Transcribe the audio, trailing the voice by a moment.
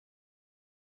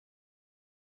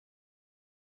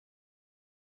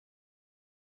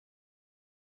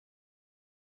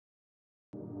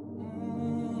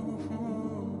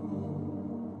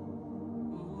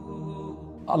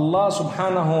Allah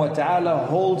subhanahu wa ta'ala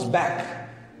holds back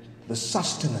the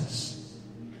sustenance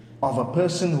of a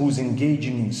person who's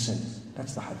engaging in sin.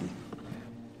 That's the hadith.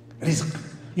 Rizq.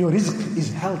 Your rizq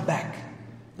is held back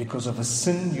because of a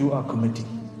sin you are committing.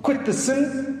 Quit the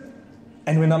sin,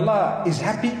 and when Allah is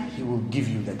happy, He will give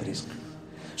you that rizq.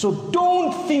 So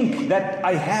don't think that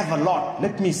I have a lot,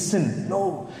 let me sin.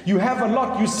 No, you have a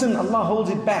lot, you sin, Allah holds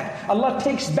it back. Allah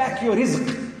takes back your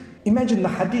rizq. Imagine the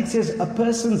hadith says a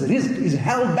person's rizq is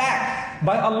held back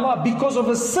by Allah because of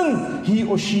a sin he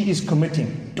or she is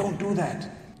committing. Don't do that.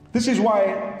 This is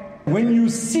why when you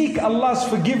seek Allah's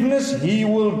forgiveness, He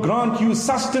will grant you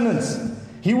sustenance.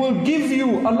 He will give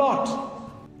you a lot.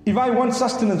 If I want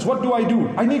sustenance, what do?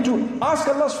 I need to ask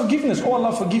Allah's forgiveness. Oh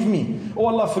Allah, forgive me. Oh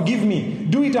Allah, forgive me.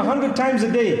 Do it 100 times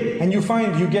a day and you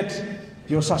find you get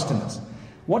your sustenance.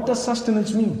 What does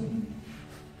sustenance mean?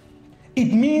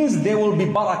 It means there will be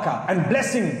barakah and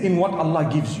blessing in what Allah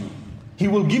gives you. He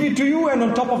will give it to you, and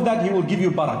on top of that He will give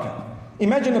you barakah.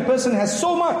 Imagine a person has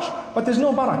so much but there's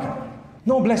no barakah,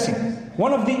 no blessing.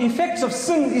 One of the effects of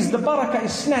sin is the barakah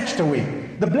is snatched away.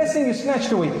 The blessing is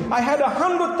snatched away. I had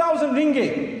 100,000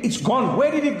 ringgit. It's gone.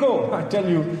 Where did it go? I tell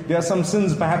you, there are some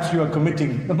sins perhaps you are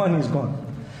committing. The money is gone.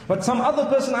 But some other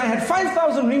person, I had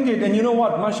 5,000 ringgit, and you know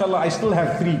what? MashaAllah, I still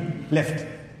have 3 left.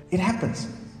 It happens.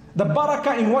 The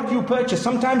barakah in what you purchase.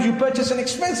 Sometimes you purchase an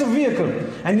expensive vehicle,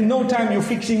 and in no time you're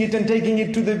fixing it and taking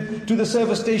it to the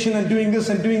service station and doing this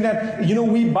and doing that. You know,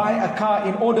 we buy a car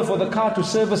in order for the car to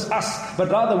service us,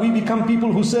 but rather we become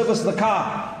people who service the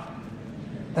car.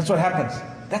 That's what happens.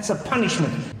 That's a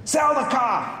punishment. Sell the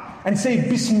car and say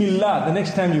Bismillah the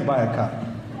next time you buy a car.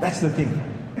 That's the thing.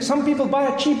 Some people buy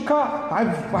a cheap car.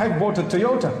 I've bought a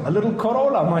Toyota, a little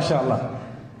Corolla, mashallah.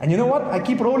 And you know what? I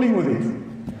keep rolling with it.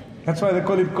 That's why they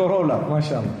call it Corolla,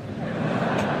 mashallah.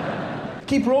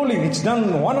 Keep rolling. It's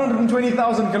done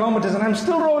 120,000 kilometers and I'm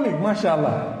still rolling,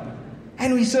 mashallah.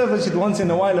 And we service it once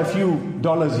in a while, a few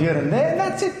dollars here and there, and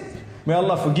that's it. May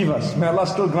Allah forgive us. May Allah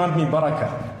still grant me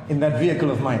barakah in that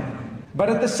vehicle of mine. But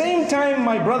at the same time,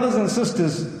 my brothers and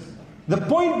sisters, the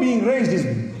point being raised is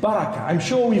barakah. I'm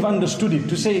sure we've understood it.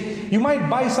 To say, you might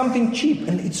buy something cheap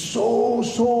and it's so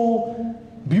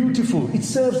beautiful. It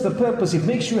serves the purpose. It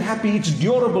makes you happy. It's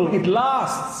durable. It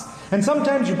lasts. And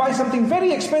sometimes you buy something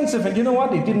very expensive and you know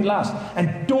what? It didn't last.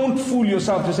 And don't fool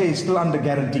yourself to say it's still under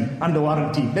guarantee, under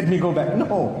warranty. Let me go back.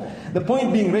 No. The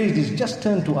point being raised is just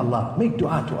turn to Allah. Make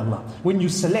dua to Allah. When you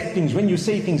select things, when you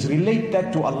say things, relate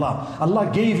that to Allah.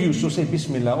 Allah gave you, so say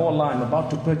Bismillah. Oh Allah, I'm about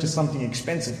to purchase something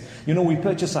expensive. You know, we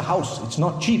purchase a house. It's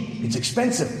not cheap. It's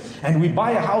expensive. And we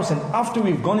buy a house, and after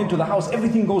we've gone into the house,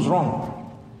 everything goes wrong.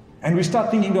 And we start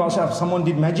thinking to ourselves, someone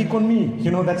did magic on me.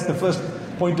 You know, that's the first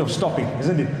point of stopping,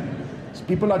 isn't it?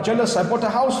 People are jealous. I bought a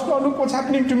house. Oh, look what's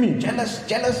happening to me. Jealous.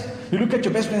 You look at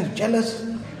your best friend, jealous.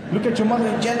 Look at your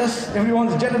mother, jealous.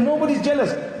 Everyone's jealous. Nobody's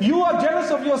jealous. You are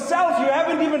jealous of yourself. You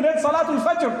haven't even read Salatul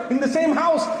Fajr in the same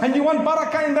house, and you want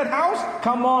barakah in that house?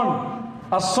 Come on.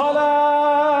 As-salatu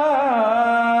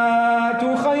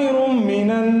khayrun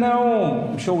minan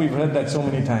nawm. I'm sure we've heard that so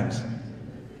many times.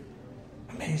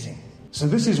 Amazing. So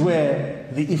this is where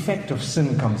the effect of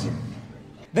sin comes in.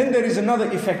 Then there is another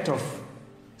effect of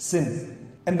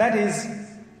sin, and that is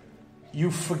you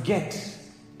forget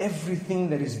everything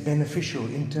that is beneficial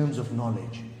in terms of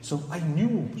knowledge. So I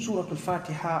knew Surah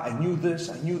Al-Fatiha, I knew this,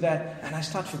 I knew that, and I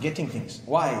start forgetting things.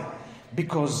 Why?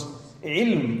 Because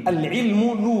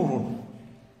al-ilmu nurun.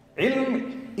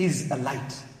 Ilm is a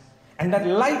light, and that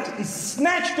light is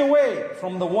snatched away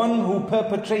from the one who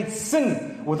perpetrates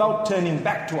sin without turning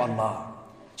back to Allah.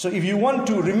 So if you want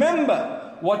to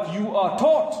remember what you are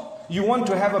taught, you want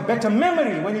to have a better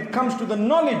memory when it comes to the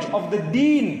knowledge of the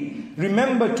deen,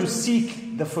 remember to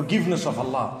seek the forgiveness of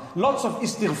Allah. Lots of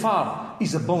istighfar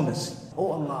is a bonus.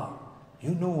 Oh Allah,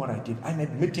 you know what I did. I'm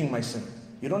admitting my sin.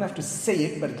 You don't have to say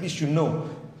it, but at least you know.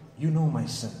 You know my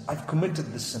sin. I've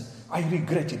committed the sin. I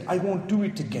regret it. I won't do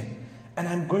it again. And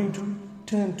I'm going to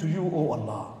turn to you, oh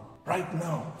Allah, right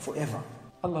now, forever.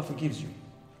 Allah forgives you.